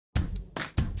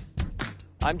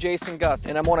I'm Jason Guss,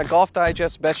 and I'm one of Golf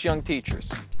Digest's best young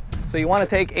teachers. So you want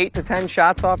to take 8 to 10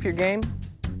 shots off your game?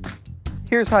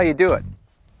 Here's how you do it.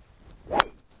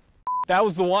 That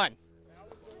was the one.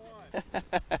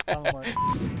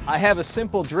 I have a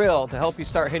simple drill to help you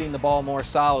start hitting the ball more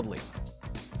solidly.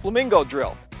 Flamingo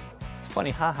drill. It's funny,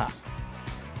 haha.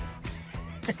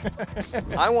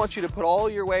 I want you to put all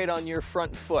your weight on your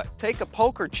front foot. Take a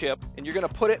poker chip and you're going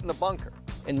to put it in the bunker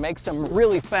and make some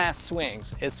really fast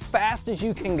swings, as fast as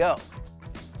you can go.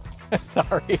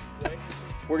 Sorry.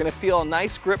 We're going to feel a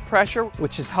nice grip pressure,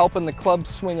 which is helping the club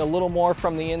swing a little more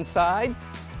from the inside.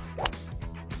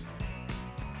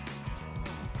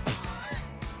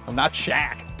 I'm not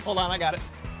Shaq. Hold on, I got it.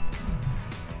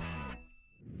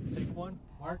 Take one,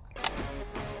 Mark.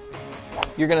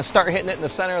 You're going to start hitting it in the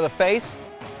center of the face.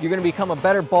 You're going to become a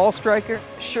better ball striker.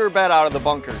 Sure bet out of the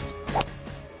bunkers.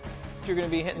 You're going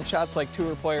to be hitting shots like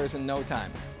tour players in no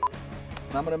time.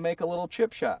 And I'm going to make a little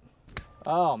chip shot.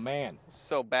 Oh, man.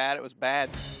 So bad, it was bad.